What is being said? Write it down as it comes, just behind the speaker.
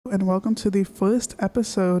and welcome to the first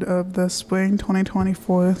episode of the spring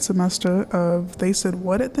 2024 semester of They Said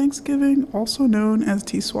What at Thanksgiving, also known as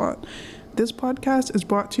T-SWAT. This podcast is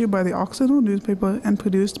brought to you by the Occidental newspaper and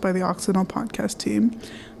produced by the Occidental podcast team.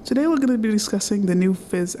 Today we're going to be discussing the new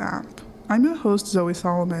Fizz app. I'm your host, Zoe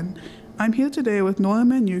Solomon. I'm here today with Nora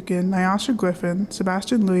Manukin, Nyasha Griffin,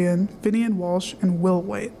 Sebastian Luyan, Finian Walsh, and Will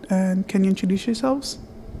White. And can you introduce yourselves?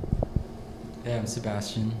 Hey, I'm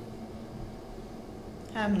Sebastian.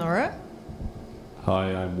 I'm Nora.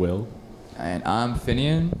 Hi, I'm Will. And I'm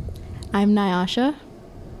Finian. I'm Nyasha.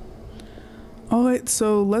 All right,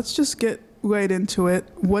 so let's just get right into it.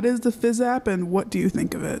 What is the Fizz app and what do you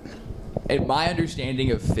think of it? And my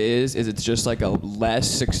understanding of Fizz is it's just like a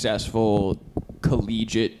less successful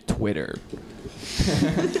collegiate Twitter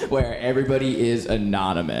where everybody is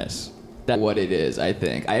anonymous. That's what it is, I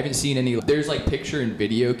think. I haven't seen any. There's like picture and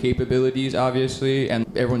video capabilities, obviously, and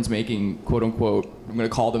everyone's making quote unquote, I'm going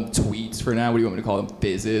to call them tweets for now. What do you want me to call them?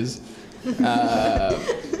 Fizzes.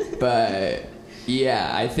 But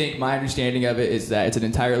yeah, I think my understanding of it is that it's an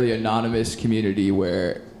entirely anonymous community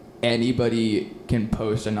where anybody can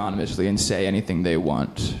post anonymously and say anything they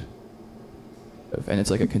want. And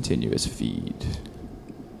it's like a continuous feed.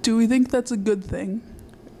 Do we think that's a good thing?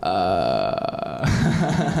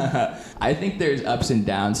 I think there's ups and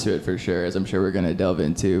downs to it for sure, as I'm sure we're going to delve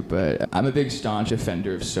into, but I'm a big staunch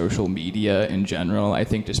defender of social media in general. I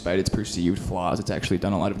think despite its perceived flaws, it's actually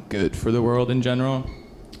done a lot of good for the world in general.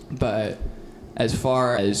 But as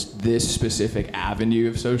far as this specific avenue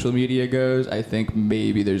of social media goes, I think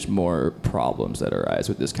maybe there's more problems that arise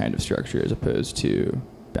with this kind of structure as opposed to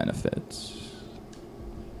benefits.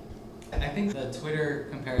 I think the Twitter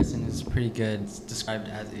comparison is pretty good. It's described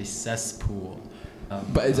as a cesspool.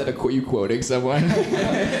 But is that you quoting someone?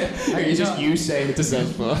 Or is just you saying it's a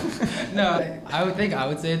cesspool? No, I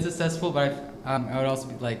would say it's a cesspool, but I would also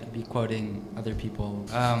be quoting other people.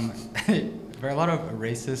 There are a lot of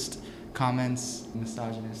racist comments,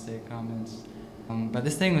 misogynistic comments. But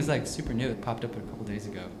this thing was like super new. It popped up a couple days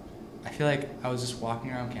ago. I feel like I was just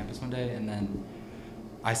walking around campus one day and then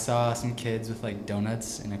I saw some kids with like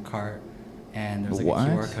donuts in a cart, and there was like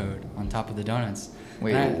a QR code on top of the donuts.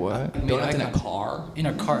 Wait, what? Donuts in a car? In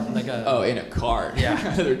a cart, like a. Oh, in a cart.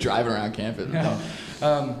 Yeah. They're driving around campus. No.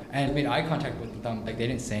 And made eye contact with them. Like they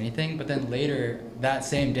didn't say anything, but then later that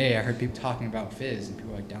same day, I heard people talking about Fizz, and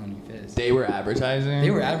people were like downloading Fizz. They were advertising.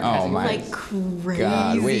 They were advertising. Oh my Like crazy.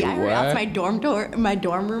 God. Wait, I ran what? out to my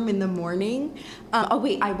dorm room in the morning.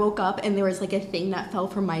 I woke up and there was like a thing that fell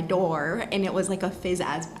from my door, and it was like a Fizz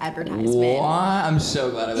advertisement. What? I'm so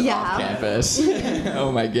glad I live off campus.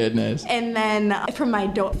 Oh my goodness. And then from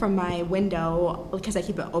my window, because I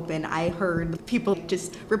keep it open, I heard people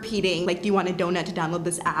just repeating like, "Do you want a donut to download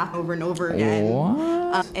this app?" over and over again.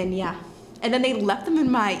 What? And yeah. And then they left them in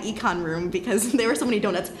my econ room because there were so many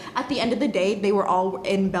donuts. At the end of the day, they were all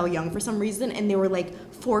in Bell Young for some reason, and they were like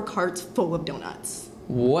 4 carts full of donuts.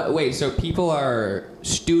 What? Wait, so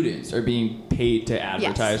students are being paid to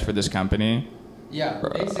advertise for this company? Yeah,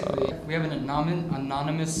 basically, we have an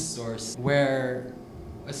anonymous source where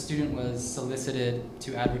a student was solicited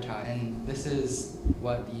to advertise, and this is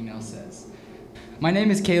what the email says. My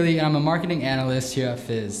name is Kaylee, and I'm a marketing analyst here at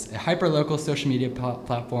Fizz, a hyper-local social media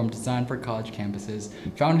platform designed for college campuses,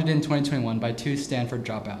 founded in 2021 by 2 Stanford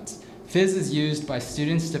dropouts. Fizz is used by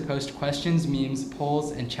students to post questions, memes,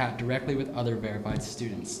 polls, and chat directly with other verified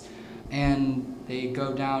students. And they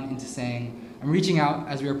go down into saying, I'm reaching out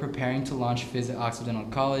as we are preparing to launch Fizz at Occidental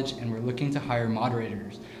College, and we're looking to hire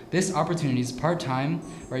moderators. This opportunity is part-time,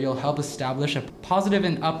 where you'll help establish a positive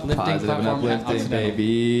and uplifting platform at Occidental.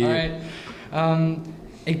 Baby. All right.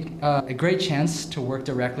 A great chance to work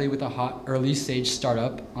directly with a hot early-stage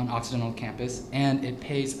startup on Occidental campus, and it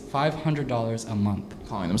pays $500 a month.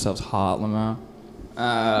 Calling themselves hot, Lamau.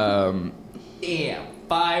 Yeah,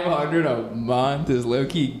 $500 a month is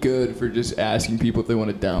low-key good for just asking people if they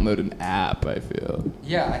want to download an app, I feel.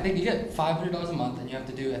 Yeah, I think you get $500 a month, and you have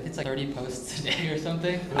to do, I think it's like 30 posts a day or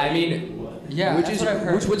something. I mean, yeah,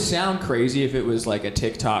 what Which would sound crazy if it was like a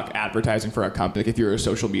TikTok advertising for a company. Like if you're a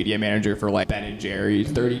social media manager for like Ben &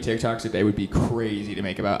 Jerry's, 30 TikToks a day would be crazy to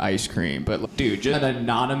make about ice cream. But dude, just an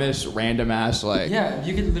anonymous, random ass like. Yeah,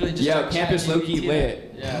 you could literally just. Campus low-key lit.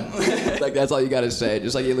 Yeah. Like that's all you gotta say.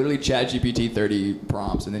 Just like you literally chat GPT 30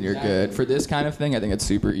 prompts and then you're good. For this kind of thing, I think it's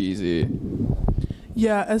super easy.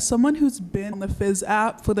 Yeah, as someone who's been on the Fizz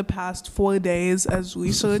app for the past 4 days as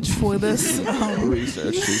research for this,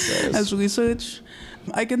 Research, she says. As research,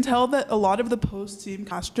 I can tell that a lot of the posts seem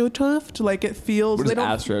astroturfed. Like it feels. What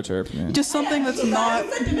does astroturf mean? Just something that's not.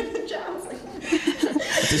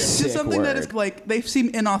 It's That's a sick Just something that is word. like they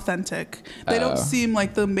seem inauthentic. They don't seem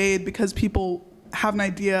like they're made because people have an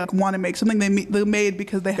idea, want to make something. They're made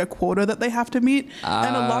because they have a quota that they have to meet.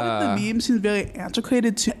 And a lot of the memes seem very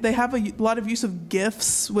antiquated too. They have a lot of use of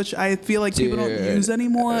GIFs, which I feel like people don't use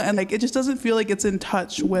anymore. And like it just doesn't feel like it's in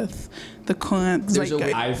touch with the current There's a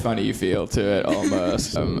zeitgeist. iFunny feel to it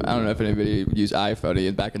almost. I don't know if anybody used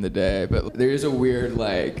iFunny back in the day, but there is a weird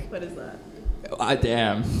like. What is that?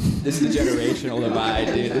 Damn, this is the generational divide,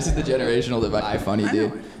 dude. This is the generational divide. iFunny,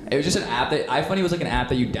 dude. It was just an app that iFunny was like an app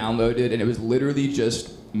that you downloaded, and it was literally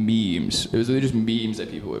just memes. It was literally just memes that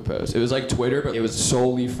people would post. It was like Twitter, but it was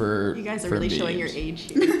solely for. You guys are for really memes. showing your age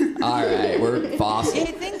here. All right, we're fossil. I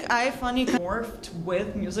think iFunny morphed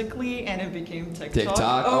with Musical.ly and it became TikTok.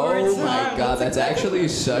 TikTok. over Oh time. my god, that's actually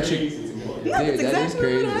such a. Dude, that is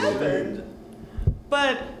crazy.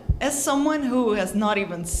 But as someone who has not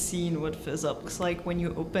even seen what Fizz Up looks like when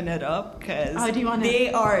you open it up, because Oh, do you wanna-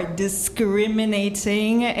 they are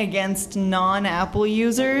discriminating against non-Apple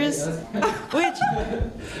users, which,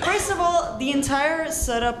 first of all, the entire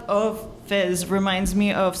setup of Fizz reminds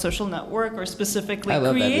me of Social Network, or specifically I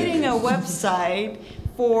love that creating dude. a website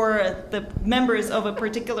for the members of a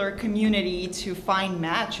particular community to find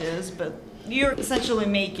matches, but you're essentially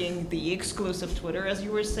making the exclusive Twitter, as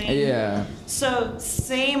you were saying. Yeah. So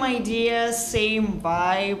same idea, same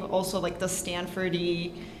vibe. Also like the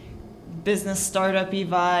Stanford-y business startup-y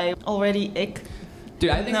vibe. Already ick. Dude,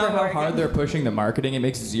 I think No, for how hard Morgan. they're pushing the marketing, it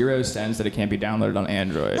makes zero sense that it can't be downloaded on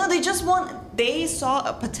Android. No, they saw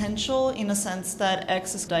a potential in a sense that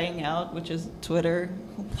X is dying out, which is Twitter.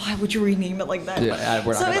 Why would you rename it like that? Yeah,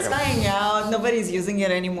 we're not So gonna- it's dying out. Nobody's using it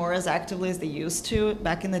anymore as actively as they used to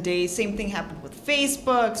back in the day. Same thing happened with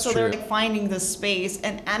Facebook. So they're True. like finding this space,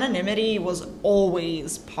 and anonymity was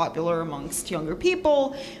always popular amongst younger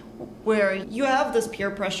people, where you have this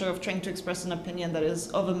peer pressure of trying to express an opinion that is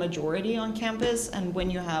of a majority on campus, and when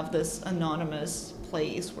you have this anonymous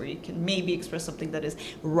place where you can maybe express something that is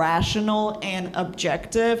rational and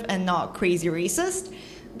objective and not crazy racist,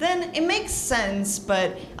 then it makes sense.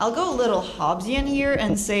 But I'll go a little Hobbesian here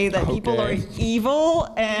and say that people are Okay. evil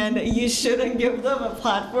and you shouldn't give them a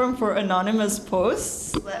platform for anonymous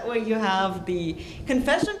posts. That way you have the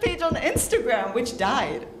confession page on Instagram, which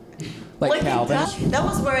died. Like it Calvin. that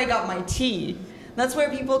was where I got my tea. That's where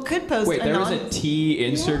people could post Wait, there was a anonymous. T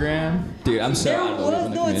Instagram? Dude, I'm so There out of the loop was,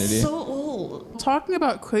 in the no, community. it's so old. Talking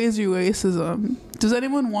about crazy racism, does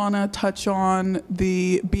anyone want to touch on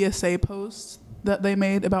the BSA post that they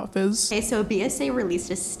made about Fizz? Okay, so BSA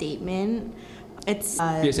released a statement. It's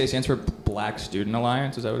BSA stands for Black Student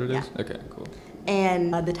Alliance, is that what it is? Yeah. Okay, cool.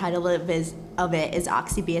 and the title of it is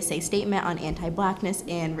Oxy BSA Statement on Anti-Blackness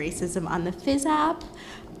and Racism on the Fizz app.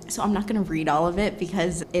 So I'm not going to read all of it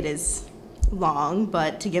because it is long,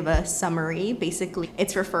 but to give a summary, basically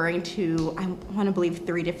it's referring to, I want to believe,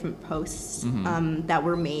 3 different posts that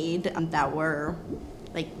were made that were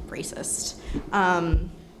like racist.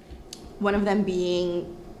 One of them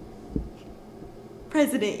being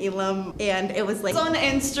President Elam, and it was like, It's on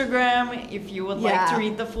Instagram. If you would like Yeah. to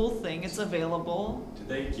read the full thing, it's available. Did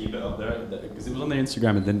they keep it up there? Because it was on their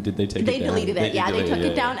Instagram, and then did they take they it down? deleted it. Yeah, they took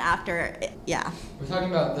it down yeah. after. Yeah. We're talking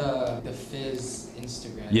about the Fizz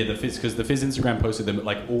Instagram. Yeah, the Fizz, because the Fizz Instagram posted them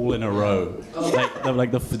like all in a row. Like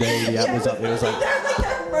the day the app was up, it was like There's like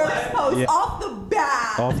their first post Yeah. off the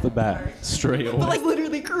bat. off the bat, straight But away. like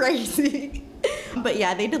literally crazy. But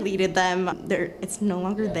yeah, they deleted them. It's no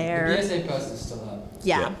longer Yeah, there. The BSA post is still up.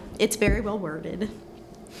 Yeah, Yeah. it's very well worded.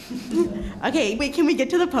 Okay, wait, can we get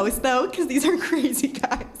to the post though? Because these are crazy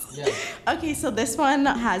guys. Yeah. Okay, so this one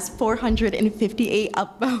has 458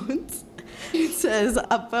 upvotes. It says,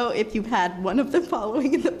 upvote if you've had one of the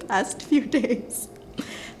following in the past few days.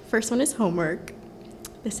 First one is homework.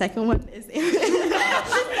 The second one is...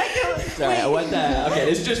 Sorry, what the? Okay,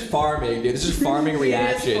 this is just farming, dude. This is farming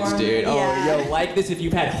reactions, farming. dude. Oh, Yeah. yo, like this if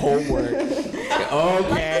you've had homework.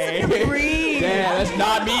 Okay. Damn, that's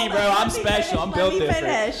not me, bro. I'm special. I'm built Let me different.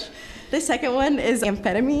 finish. The second one is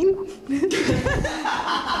amphetamine.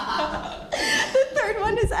 The third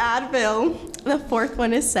one is Advil. The fourth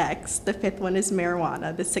one is sex. The fifth one is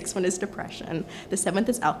marijuana. The sixth one is depression. The seventh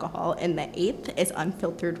is alcohol. And the eighth is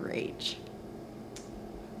unfiltered rage.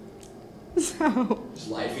 So, Just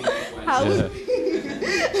life how... Yeah.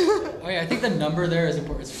 Oh yeah, I think the number there is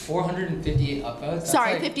important. It's 458 upvotes. That's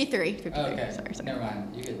Sorry, like- 53. 53. Oh, okay. Sorry. Never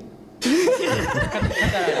mind. You could. cut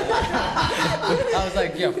that out. I was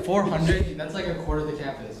like, yeah, 400. That's like a quarter of the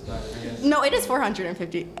campus, but I guess. No, it is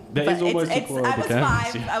 450. That but is almost a it's, quarter of I the was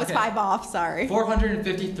campus, 5. yeah. I was Okay. 5 off, sorry.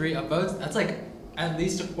 453 upvotes. That's like at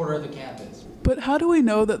least a quarter of the campus. But how do we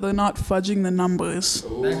know that they're not fudging the numbers?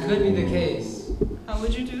 That could be the case. How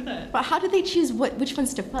would you do that? But how do they choose which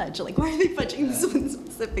ones to fudge? Like, why are they fudging this one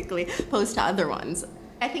specifically opposed to other ones?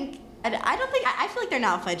 I feel like they're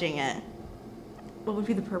not fudging it. What would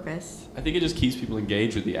be the purpose? I think it just keeps people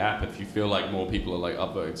engaged with the app. If you feel like more people are like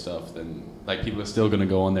upvoting stuff, then like people are still going to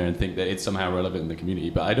go on there and think that it's somehow relevant in the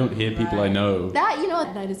community. But I don't hear people I know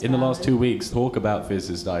That, that is in the last valid. 2 weeks talk about Fizz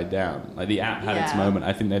has died down. Like the app had its Yeah. moment.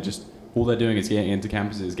 I think all they're doing is getting into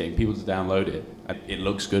campuses, getting people to download it. It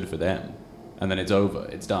looks good for them. And then it's over.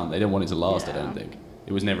 It's done. They don't want it to last, I don't think.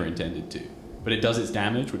 It was never intended to. But it does its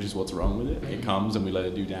damage, which is what's wrong with it. It comes and we let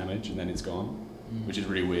it do damage and then it's gone, which is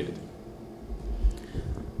really weird.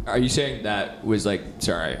 Are you saying that was like,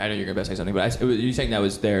 sorry, I know you're going to say something, but are you saying that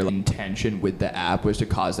was their intention with the app was to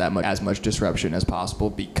cause as much disruption as possible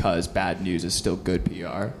because bad news is still good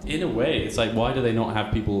PR? In a way, it's like, why do they not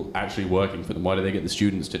have people actually working for them? Why do they get the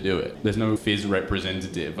students to do it? There's no Fizz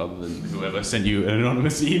representative other than whoever sent you an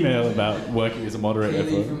anonymous email about working as a moderator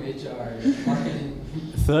Clearly for from HR, marketing.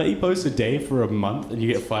 30 posts a day for a month and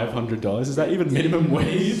you get $500. Is that even minimum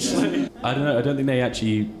wage? Like, I don't know. I don't think they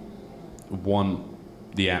actually want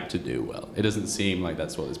the app to do well. It doesn't seem like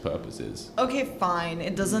that's what its purpose is. Okay, fine.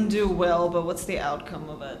 It doesn't do well, but what's the outcome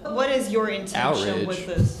of it? What is your intention Outrage. with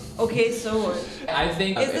this? Okay, so what? I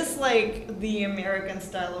think... Is this like the American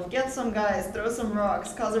style of get some guys, throw some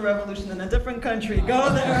rocks, cause a revolution in a different country,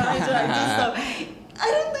 go there, hijack and stuff?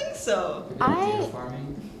 I don't think so. Data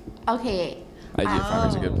farming. Okay. Idea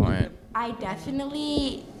farming's a good point.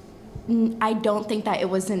 I don't think that it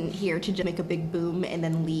wasn't here to just make a big boom and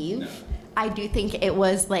then leave. No. I do think it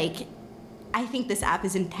was like, I think this app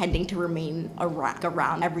is intending to remain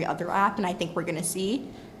around every other app, and I think we're gonna see,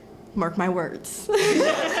 mark my words.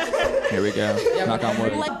 Here we go. Knock on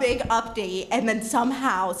wood. Like big update, and then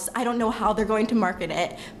somehow, I don't know how they're going to market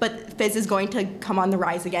it, but Fizz is going to come on the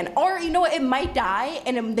rise again. Or, you know what, it might die,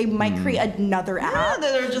 and they might create another app. Yeah,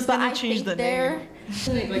 they're just But gonna I change think the they're- name. I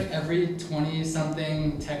think like every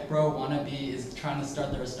 20-something tech bro wannabe is trying to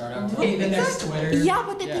start their startup to be the next Twitter. Yeah,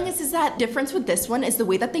 but the thing is that difference with this one is the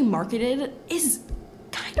way that they marketed it is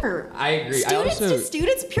kind of. I agree. Students I also, to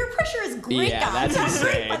students, peer pressure is great. Yeah, guys. that's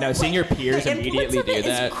insane. No, seeing your peers The influence immediately of it do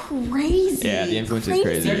that. is crazy. Yeah, the influence is Is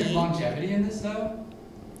crazy. there longevity in this though?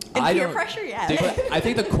 And I peer don't- pressure, yeah. I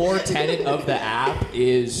think the core tenet of the app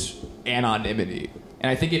is anonymity. And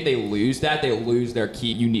I think if they lose that, they lose their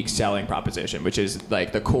key unique selling proposition, which is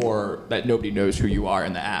like the core that nobody knows who you are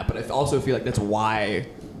in the app. But I also feel like that's why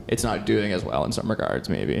it's not doing as well in some regards,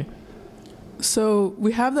 maybe. So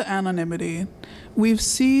we have the anonymity. We've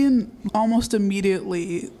seen almost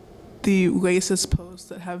immediately the racist posts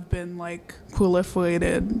that have been like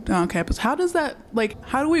proliferated on campus. How does that, like,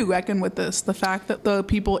 how do we reckon with this? The fact that the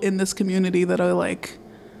people in this community that are like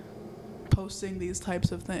posting these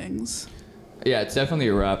types of things. Yeah, it's definitely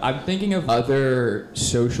rough. I'm thinking of other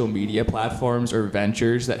social media platforms or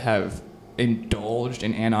ventures that have indulged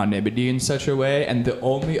in anonymity in such a way, and the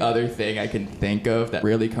only other thing I can think of that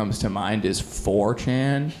really comes to mind is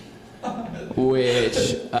 4chan.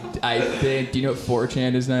 Which I think, do you know what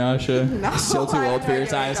 4chan is, Nyasha? No, Still too I old don't for know your what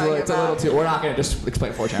time. you're It's a talking little about. too. We're not going to just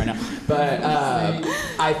explain 4chan right now. But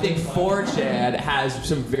I think 4chan has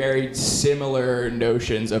some very similar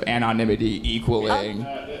notions of anonymity equaling.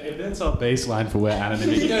 If that's our baseline for where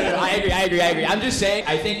anonymity No, I agree. I'm just saying,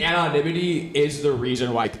 I think anonymity is the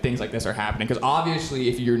reason why things like this are happening. Because obviously,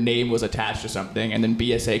 if your name was attached to something and then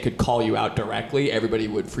BSA could call you out directly, everybody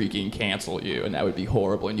would freaking cancel you, and that would be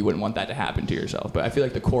horrible, and you wouldn't want that to happen to yourself. But I feel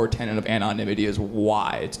like the core tenet of anonymity is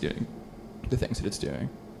why it's doing the things that it's doing.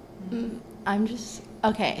 I'm just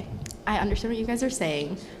okay. I understand what you guys are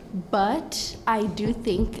saying, but I do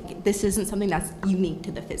think this isn't something that's unique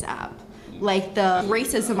to the Fizz app. Like the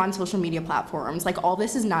racism on social media platforms, like all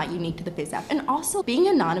this is not unique to the Fizz app. And also, being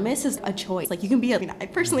anonymous is a choice. Like you can be, I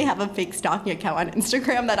personally have a fake stalking account on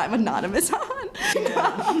Instagram that I'm anonymous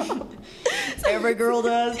on. Every girl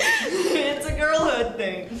does. It's a girlhood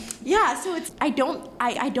thing. Yeah, so I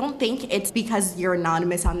don't think it's because you're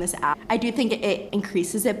anonymous on this app. I do think it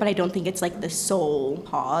increases it, but I don't think it's like the sole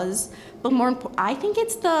cause. But I think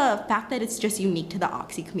it's the fact that it's just unique to the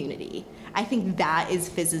Oxy community. I think that is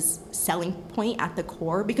Fizz's selling point at the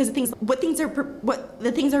core, because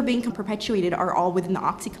the things are being perpetuated are all within the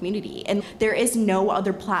Oxy community, and there is no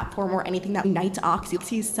other platform or anything that unites Oxy.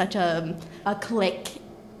 Oxy is such a clique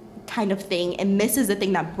kind of thing, and this is the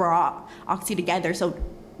thing that brought Oxy together. So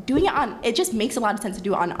doing it just makes a lot of sense to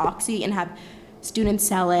do it on Oxy and have students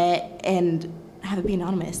sell it and have it be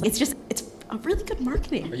anonymous. It's a really good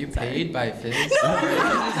marketing. Are you paid by Fizz? No,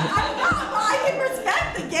 I can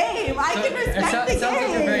respect the game. I can respect the It sounds like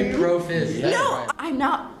you're very game. pro Fizz. No, I'm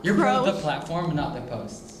not You're pro. pro the platform, not the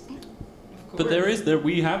posts. But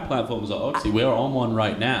we have platforms at Oxy. We're on one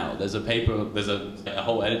right now. There's a paper, there's a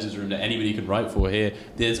whole editor's room that anybody can write for here.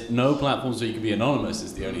 There's no platforms where you can be anonymous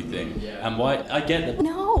is the only thing. Yeah. And why, I get that.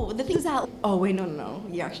 No, the thing's that. Oh wait, no.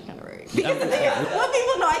 You're actually kind of right. Because the thing is, what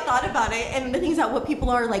people know, I thought about it, and the thing's that what people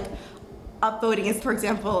are like upvoting is, for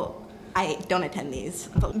example, I don't attend these,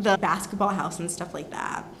 but the basketball house and stuff like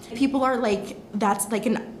that. People are like, that's like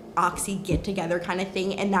an Oxy get together kind of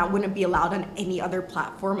thing, and that wouldn't be allowed on any other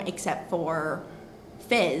platform except for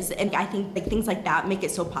Fizz. And I think like things like that make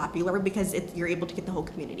it so popular because you're able to get the whole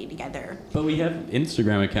community together. But we have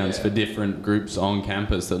Instagram accounts for different groups on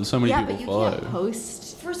campus that so many people follow. Yeah, but you can't post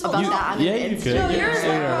First about that on yeah, you Instagram. could. No, Yeah, here's the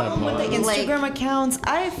yeah, problem with the Like- Instagram accounts.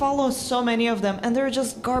 I follow so many of them, and they're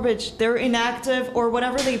just garbage. They're inactive, or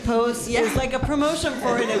whatever they post is like a promotion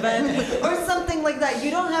for an event or something like that.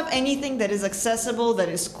 You don't have anything that is accessible, that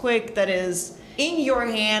is quick, that is in your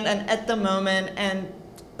hand and at the moment, and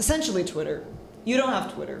essentially Twitter. You don't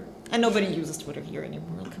have Twitter, and nobody uses Twitter here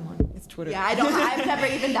anymore. Come on, it's Twitter. Yeah, I've never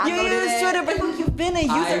even downloaded You use it. Twitter, but you've been a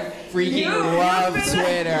user. I freaking love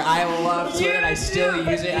Twitter. I love Twitter, and I still do,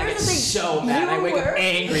 but use it. I here's get the thing. so mad. I wake up You were-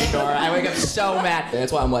 angry, Nora. I wake up so mad.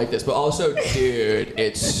 That's why I'm like this. But also, dude,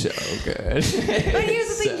 it's so good. But here's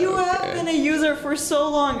the thing, you have been a user for so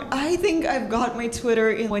long. I think I've got my Twitter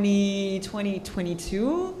in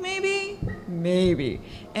 2022, maybe.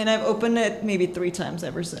 And I've opened it maybe 3 times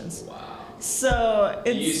ever since. Wow. So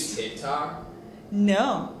it's... You use TikTok?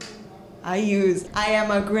 No. I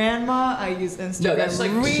am a grandma, I use Instagram No, that's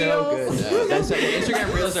like Reels. so good. Though. That's like,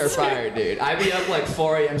 Instagram Reels are fire, dude. I be up like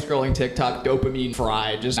 4 a.m. scrolling TikTok, dopamine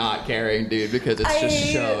fried, just not caring, dude, because it's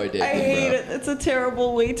just so addictive. I hate bro. it. It's a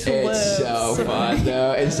terrible way to live. It's so fun,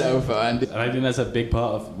 though. It's so fun. And I think that's a big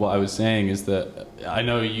part of what I was saying is that I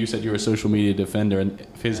know you said you're a social media defender and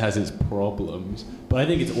Fizz has its problems, but I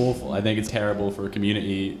think it's awful. I think it's terrible for a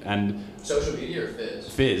community and Social media or Fizz?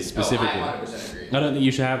 Fizz specifically. Oh, I 100% agree. I don't think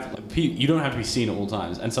you should have, you don't have to be seen at all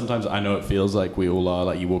times. And sometimes I know it feels like we all are,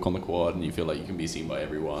 like you walk on the quad and you feel like you can be seen by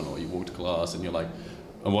everyone, or you walk to class and you're like,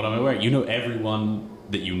 and what am I wearing? You know everyone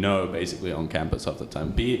that you know basically on campus half the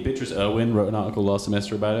time. Beatrice Irwin wrote an article last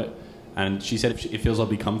semester about it, and she said it feels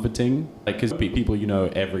oddly comforting, like because people you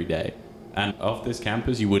know every day. And off this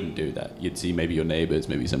campus, you wouldn't do that. You'd see maybe your neighbors,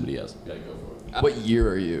 maybe somebody else. Yeah, go for it. What year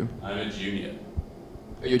are you? I'm a junior.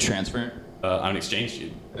 Are you transferring? I'm an exchange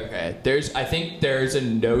student. Okay. I think there's a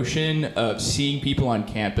notion of seeing people on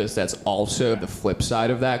campus that's also the flip side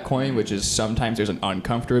of that coin, which is sometimes there's an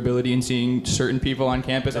uncomfortability in seeing certain people on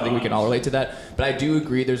campus. I think we can all relate to that. But I do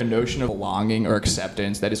agree there's a notion of belonging or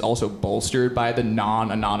acceptance that is also bolstered by the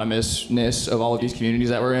non-anonymousness of all of these communities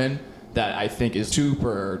that we're in, that I think is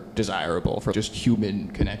super desirable for just human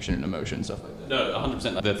connection and emotion, stuff like that. No,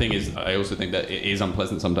 100%. The thing is, I also think that it is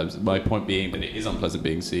unpleasant sometimes. My point being that it is unpleasant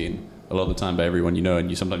being seen a lot of the time by everyone you know,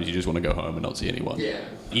 and sometimes you just want to go home and not see anyone. Yeah.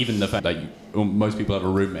 Even the fact that most people have a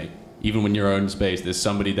roommate. Even when you're your own space, there's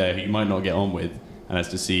somebody there who you might not get on with and has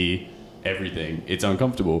to see everything. It's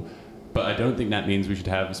uncomfortable. But I don't think that means we should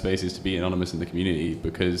have spaces to be anonymous in the community,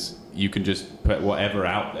 because you can just put whatever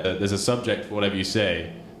out there. There's a subject for whatever you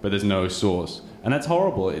say, but there's no source. And that's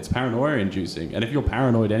horrible. It's paranoia inducing. And if you're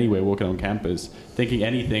paranoid anyway walking on campus, thinking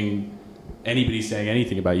anybody's saying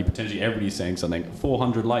anything about you, potentially everybody's saying something,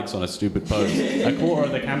 400 likes on a stupid post. A quarter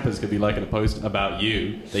of the campus could be liking a post about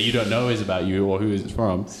you that you don't know is about you or who it's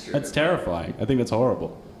from. That's terrifying. I think that's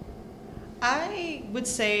horrible. I would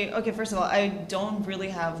say, okay, first of all, I don't really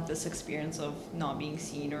have this experience of not being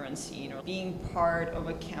seen or unseen or being part of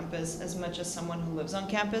a campus as much as someone who lives on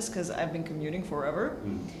campus, because I've been commuting forever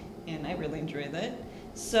and I really enjoy that.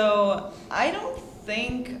 So I don't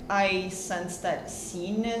think I sense that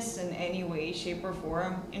seenness in any way, shape, or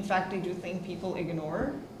form. In fact, I do think people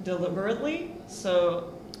ignore deliberately,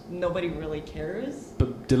 so nobody really cares.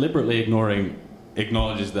 But deliberately ignoring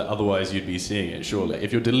acknowledges that otherwise you'd be seeing it, surely.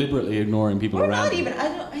 If you're deliberately ignoring people Or around not you. even.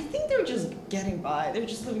 I think they're just getting by. They're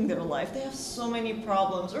just living their life. They have so many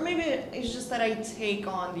problems. Or maybe it's just that I take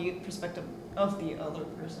on the perspective of the other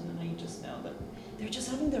person, and I just know that they're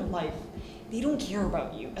just having their life. They don't care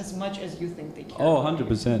about you as much as you think they care. Oh, about you.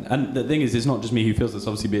 100%. And the thing is, it's not just me who feels this.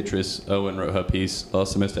 Obviously, Beatrice Irwin wrote her piece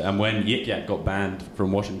last semester, and when Yik Yak got banned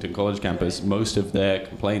from Washington College campus, most of their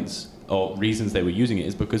complaints or reasons they were using it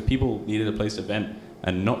is because people needed a place to vent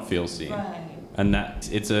and not feel seen. Right. And that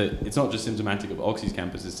it's not just symptomatic of Oxy's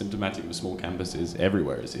campus, it's symptomatic of small campuses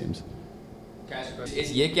everywhere, it seems.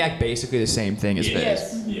 Is Yik Yak basically the same thing as Fizz?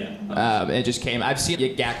 Yes. Yeah. It just came. I've seen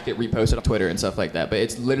Yik Yak get reposted on Twitter and stuff like that, but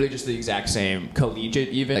it's literally just the exact same collegiate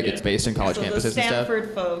even. Like it's based in college So campuses the and stuff.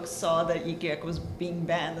 Stanford folks saw that Yik Yak was being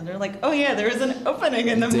banned, and they're like, "Oh yeah, there is an opening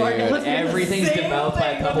in the Dude, market." Let's do the everything's same developed by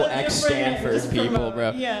a thing couple with a different name, ex-Stanford just people, promote.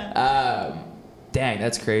 bro. Yeah. Dang,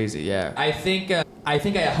 that's crazy. Yeah, I think I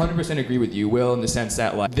 100% agree with you, Will, in the sense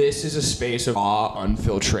that like this is a space of raw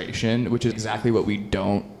unfiltration, which is exactly what we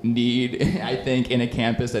don't need. I think in a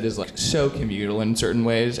campus that is like so communal in certain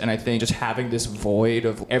ways, and I think just having this void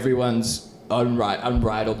of everyone's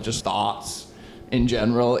unbridled just thoughts in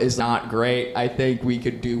general is not great. I think we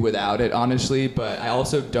could do without it, honestly, but I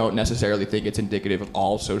also don't necessarily think it's indicative of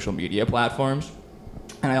all social media platforms.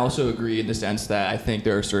 And I also agree in the sense that I think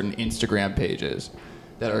there are certain Instagram pages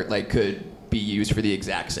that are like could be used for the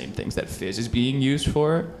exact same things that Fizz is being used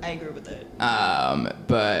for. I agree with it.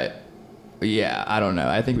 But yeah, I don't know.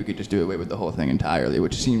 I think we could just do away with the whole thing entirely,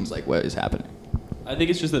 which seems like what is happening. I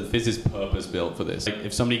think it's just that Fizz is purpose built for this. Like,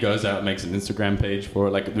 if somebody goes out and makes an Instagram page for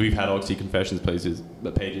it, like we've had Oxy Confessions places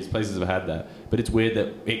have had that. But it's weird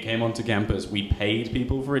that it came onto campus. We paid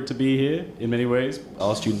people for it to be here in many ways.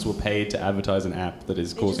 Our students were paid to advertise an app that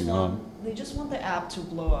is causing harm. They just want the app to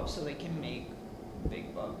blow up so they can make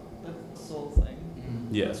big buck. That's the whole thing.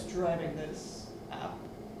 Yeah. That's driving this app.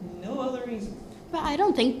 No other reason. But I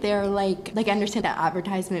don't think they're like I understand that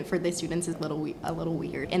advertisement for the students is a little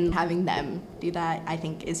weird, and having them do that I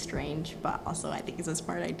think is strange, but also I think it's a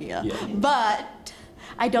smart idea. Yeah. But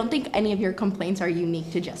I don't think any of your complaints are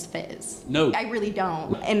unique to just Fizz. No. I really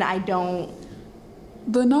don't, and I don't.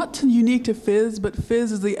 They're not unique to Fizz, but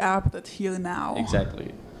Fizz is the app that's here now.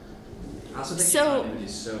 Exactly. I also think anonymity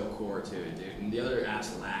is so core to it, dude. And the other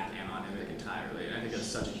apps lack anonymity entirely. And I think that's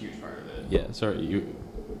such a huge part of it. Yeah. Sorry. You.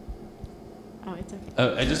 Oh, it's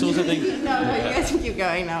okay. I just also think. No, you guys can keep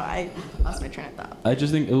going. No, I lost my train of thought. I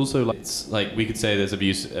just think also like, it's like we could say there's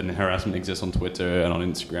abuse and harassment exists on Twitter and on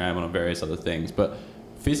Instagram and on various other things, but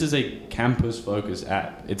Fizz is a campus-focused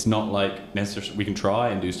app. It's not like necessarily we can try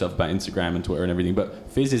and do stuff about Instagram and Twitter and everything,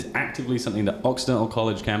 but Fizz is actively something that Occidental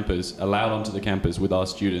College campus allowed onto the campus with our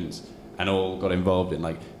students and all got involved in.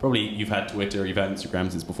 Like probably you've had Twitter, you've had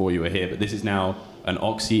Instagram since before you were here, but this is now an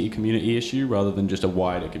Oxy community issue rather than just a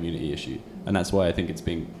wider community issue, and that's why I think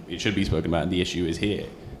it should be spoken about. And the issue is here,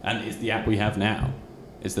 and it's the app we have now.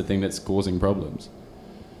 It's the thing that's causing problems.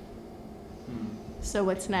 So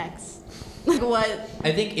what's next? Like what?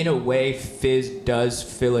 I think in a way, Fizz does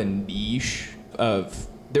fill a niche of.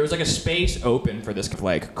 There was like a space open for this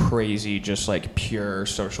like crazy, just like pure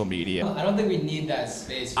social media. I don't think we need that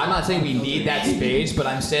space. I'm not saying we need that space, but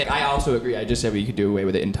I'm saying I also agree. I just said we could do away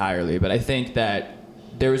with it entirely, but I think that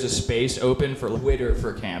there was a space open for Twitter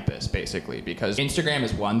for campus, basically, because Instagram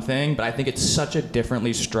is one thing, but I think it's such a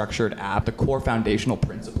differently structured app. The core foundational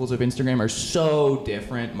principles of Instagram are so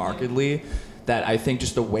different markedly that I think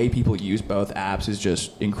just the way people use both apps is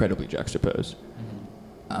just incredibly juxtaposed.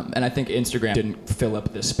 And I think Instagram didn't fill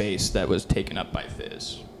up the space that was taken up by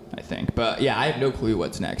Fizz, I think. But yeah, I have no clue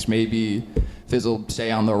what's next. Maybe Fizz will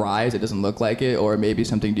stay on the rise, it doesn't look like it, or maybe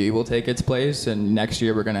something new will take its place, and next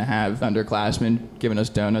year we're going to have underclassmen giving us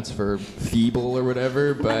donuts for feeble or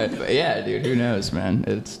whatever. But yeah, dude, who knows, man?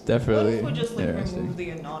 It's definitely What if we just like interesting. remove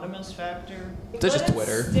the anonymous factor? So just Let it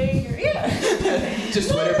Twitter. stay here. Yeah. Just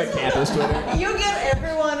Twitter, but campus Twitter. You get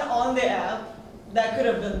everyone on the app. That could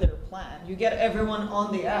have been their plan. You get everyone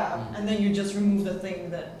on the app, and then you just remove the thing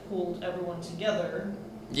that pulled everyone together.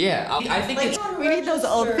 Yeah, I think it's... We need those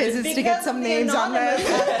old Fizzes to get some names on there.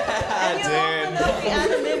 And you open up the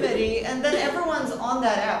anonymity, and then everyone's on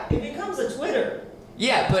that app. It becomes a Twitter.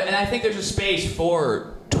 Yeah, and I think there's a space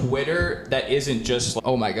for Twitter that isn't just like,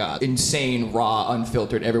 oh my god, insane, raw,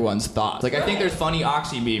 unfiltered, everyone's thoughts. Like I think there's funny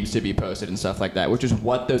Oxy memes to be posted and stuff like that, which is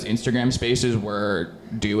what those Instagram spaces were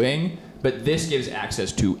doing. But this gives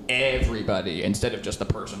access to everybody instead of just the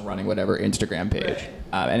person running whatever Instagram page.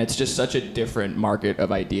 And it's just such a different market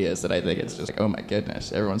of ideas that I think it's just like, oh my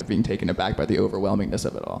goodness, everyone's being taken aback by the overwhelmingness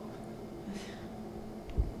of it all.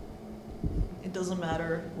 It doesn't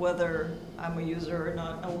matter whether I'm a user or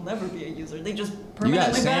not. I will never be a user. They just You got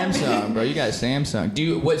permanently ban me. Samsung, bro. You got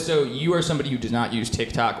Samsung. So you are somebody who does not use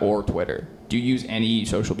TikTok or Twitter. Do you use any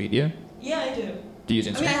social media? Yeah, I do. Do you use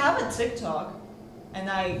I Instagram? mean, I have a TikTok, and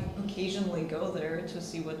I occasionally go there to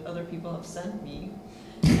see what other people have sent me.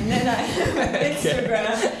 And then I have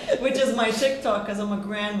Instagram, which is my TikTok because I'm a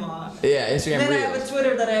grandma. Yeah, Instagram And then I Reels. have a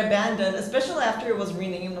Twitter that I abandoned, especially after it was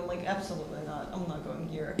renamed. I'm like, absolutely not. I'm not going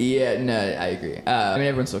here. Yeah, no, I agree. I mean,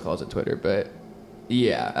 everyone still calls it Twitter, but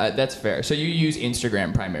Yeah, that's fair. So you use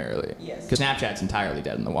Instagram primarily? Yes. Because Snapchat's entirely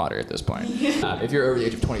dead in the water at this point. If you're over the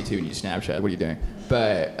age of 22 and you use Snapchat, what are you doing?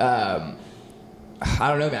 But I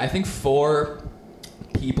don't know, man. I think for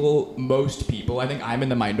most people, I think I'm in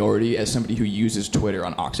the minority as somebody who uses Twitter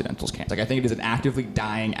on Occidental's campus. Like, I think it is an actively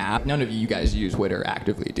dying app. None of you guys use Twitter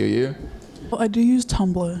actively, do you? Well, I do use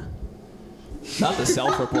Tumblr. Not the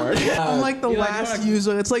self-report. I'm like the last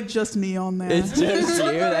user. It's like just me on there. It's just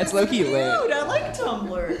you? That's low-key lit. Dude, I like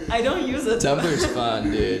Tumblr. I don't use it. Tumblr's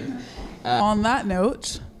fun, dude. On that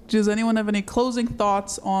note, does anyone have any closing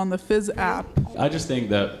thoughts on the Fizz app? I just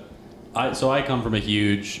think that I've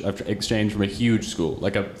exchanged from a huge school,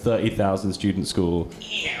 like a 30,000 student school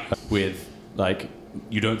with like,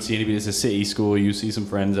 you don't see anybody. It's a city school. You see some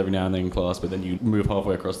friends every now and then in class, but then you move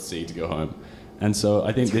halfway across the city to go home. And so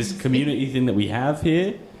I think this community thing that we have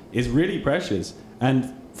here is really precious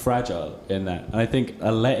and fragile in that. And I think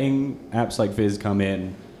letting apps like Fizz come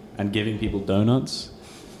in and giving people donuts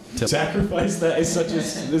to sacrifice that is such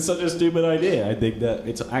a stupid idea. I think that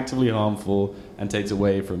it's actively harmful and takes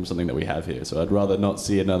away from something that we have here. So I'd rather not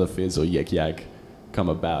see another Fizz or Yik Yak come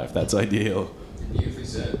about if that's ideal. Beautifully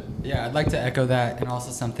said. Yeah, I'd like to echo that, and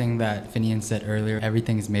also something that Finian said earlier.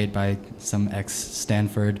 Everything is made by some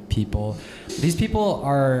ex-Stanford people. These people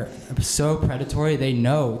are so predatory. They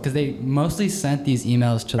know, because they mostly sent these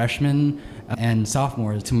emails to freshmen and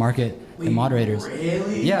sophomores to market the moderators.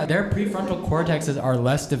 Really? Yeah, their prefrontal cortexes are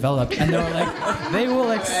less developed, and they're like, they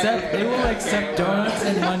will accept donuts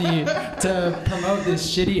and money to promote this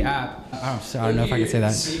shitty app. I don't know if I can say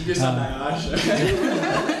that.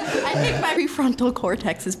 I think my prefrontal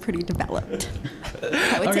cortex is pretty developed.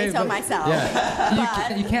 I would say so myself.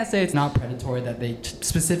 Yeah, you can't say it's not predatory that they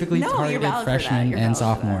specifically No, you're targeted valid for that. freshmen You're and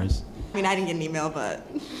valid for that. sophomores. I mean, I didn't get an email, but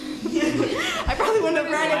I probably wouldn't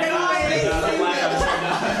have read it anyway.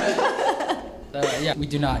 Yeah, we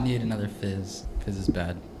do not need another Fizz. Fizz is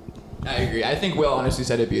bad. I agree. I think Will honestly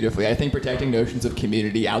said it beautifully. I think protecting notions of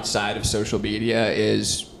community outside of social media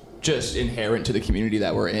is just inherent to the community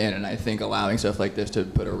that we're in, and I think allowing stuff like this to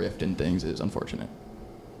put a rift in things is unfortunate.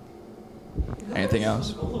 Anything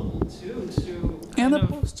else? And the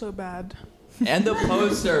posts are bad. And the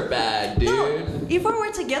posts are bad, dude. No, if I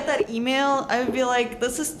were to get that email, I would be like,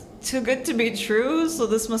 this is too good to be true, so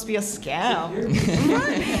this must be a scam.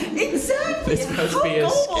 Right? Exactly. This must How be a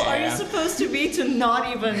gullible are you scam. supposed to be to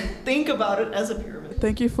not even think about it as a pyramid?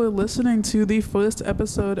 Thank you for listening to the first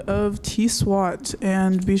episode of T-SWAT,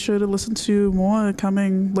 and be sure to listen to more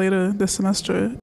coming later this semester.